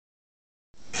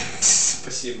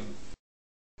Спасибо.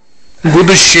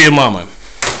 Будущие мамы.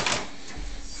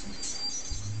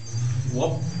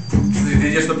 Оп. Ты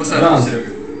идешь на посадку,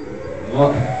 Серега.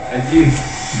 Вот, один.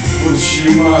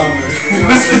 Будущие мамы.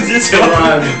 Дети,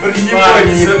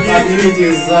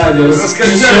 Поднимите их сзади.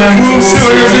 Раскачаем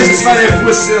свою жизнь с нами,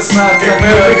 пусть все знают, как мы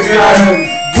отдыхаем.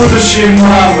 Будущие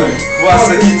мамы.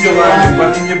 Хвастайте делами,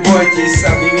 парни, не бойтесь,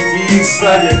 обнимите их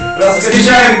сзади.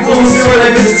 Раскачаем клуб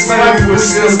сегодня вместе с нами, пусть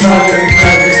все знают, как мы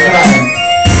отдыхаем.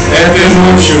 Этой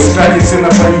ночью сходите на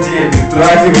понедельник.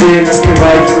 Тратим время,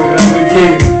 скрывай килограмм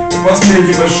людей.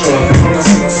 Последний большой, ты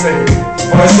просто на сцене.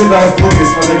 Посюда в клубе,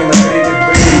 смотри на третьих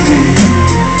бейби.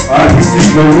 А ты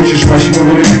действительно учишь,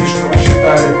 почему вы решили, что вас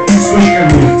считали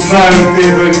сучками. Знаю, ты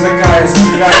дочь такая,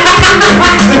 сучка.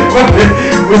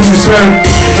 Будешь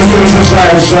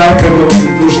раздражаешь, жарко, но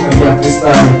душно, я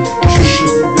пристану. Чушу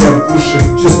себе в уши,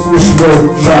 чувствую себя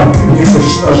жар. Не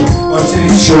хочешь тоже, он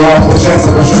через чела, получается,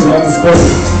 большой главный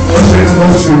скорость. Ложись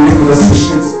ночью, никуда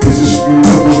спешить, будешь не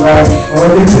возбуждать.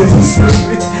 Молодец, не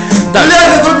спешить. Дай,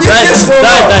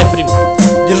 дай, прим.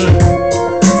 Держи.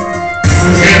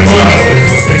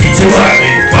 Хотите лады,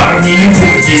 парни, не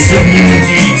бойтесь,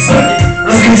 обнимите их сзади.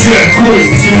 Разключай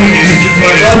кровь, сегодня люди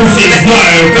твои, все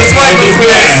знают, как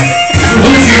отдыхаем.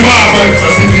 Будущие мамы,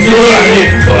 хотите лады,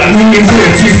 парни, не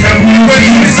бойтесь, обнимите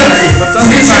их сзади.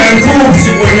 Разключаем кровь,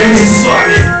 сегодня люди с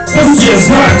вами, все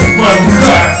знают, как мы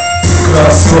отдыхаем.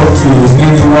 Красотки,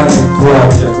 минимальные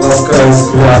платья, лаская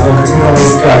взгляд,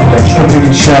 хреновые капля. Что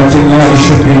примечательно,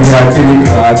 еще приятели,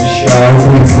 обещаю,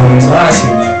 будет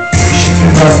внимательно. Ищите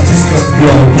нас в дисках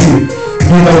белый.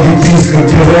 Ненавидит диск,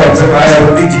 делает, закая,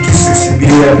 видите, секси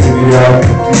билет, доверяют,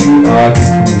 как ты, а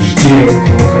диски не жди,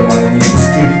 у кармана не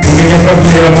пусты. У меня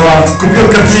проблема, купил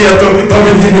котлету, но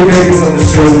мне не пригодится,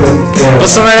 все это.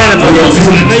 Постановили на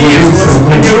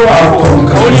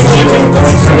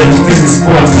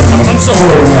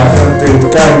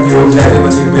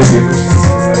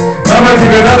Мама,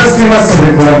 тебе надо сниматься в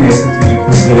рекламе, если ты не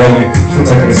позволяли, что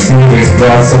так красиво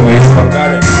избраться в моих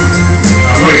покале.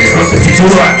 А вы просто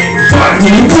титулами, парни,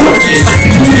 не бойтесь,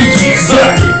 обнимите их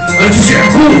сзади. Разключай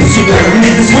кровь, всегда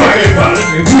вместе с вами, парни,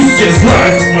 пусть все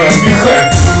знают, как мы отдыхаем.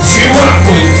 Чего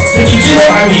вы, хотите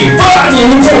вами, парни,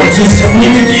 не бойтесь,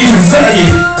 обнимите их сзади.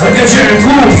 Раскачаем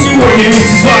клуб, сегодня вместе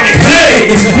с вами. Эй,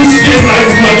 пусть все знают,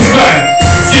 как мы отдыхаем.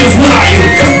 Все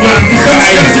знают, как мы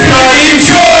отдыхаем.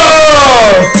 Горячо!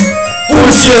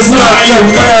 Пусть все знают,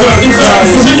 как мы отдыхаем.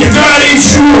 Слушайте,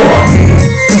 горячо!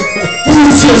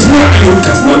 Пусть все знают,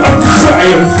 как мы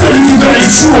отдыхаем. Горячо,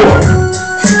 горячо!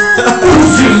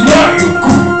 Пусть все знают,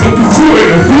 как мы отдыхаем.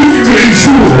 Горячо,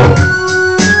 горячо!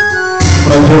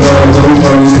 Пробивала группа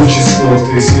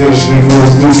нечистоты, свежий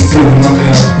воздух, стильно,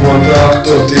 вот так,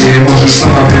 кто ты, можешь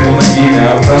сама придумать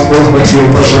имя. Автопол хватил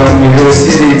пожар в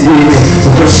середине,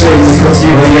 украшение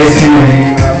спортивной силы.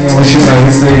 Мне очень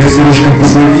нравится ее зрюшка в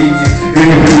пузырине, ее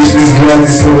непривычный взгляд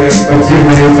и свой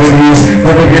спортивный парень.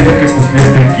 Надо где-то как успех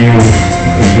килл.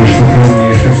 Покажи, что ты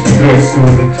умеешь, что ты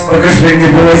отсюда. Покажи, где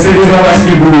было сервировать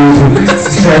не буду.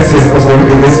 Сейчас я с тобой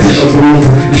пригласишь подругу.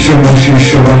 Еще ночью,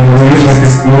 еще рано, уезжать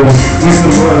из клуба. Мы с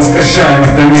тобой раскачаем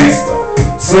это место.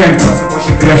 Своим танцем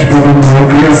больше краш головного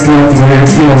кресла. Твое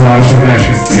тело ожидаешь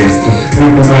из теста. Мы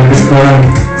потом бесплатно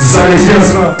залетел.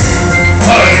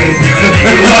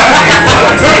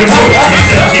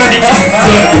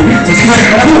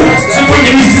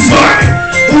 Сегодня вместе с вами.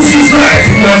 Пусть все знают,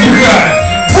 как мы отдыхаем.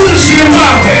 Будущие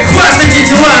мамы, хвастайте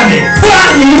делами.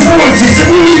 Парни, не бойтесь,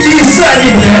 обнимите их сзади,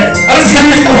 блядь.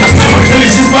 Расскажите, что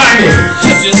вместе с вами.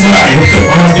 Пусть все знают, как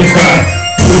мы отдыхаем.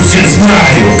 Пусть все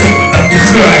знают, как мы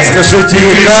отдыхаем. Скажите,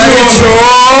 горячо!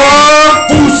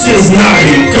 Пусть все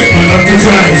знают, как мы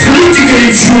отдыхаем. Скажите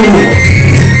горячо!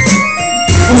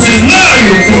 Пусть все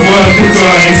знают, как мы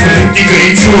отдыхаем. Скажите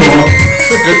горячо!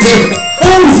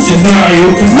 Пусть все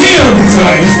знают, как мы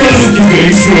отдыхаем. Скажите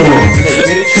горячо!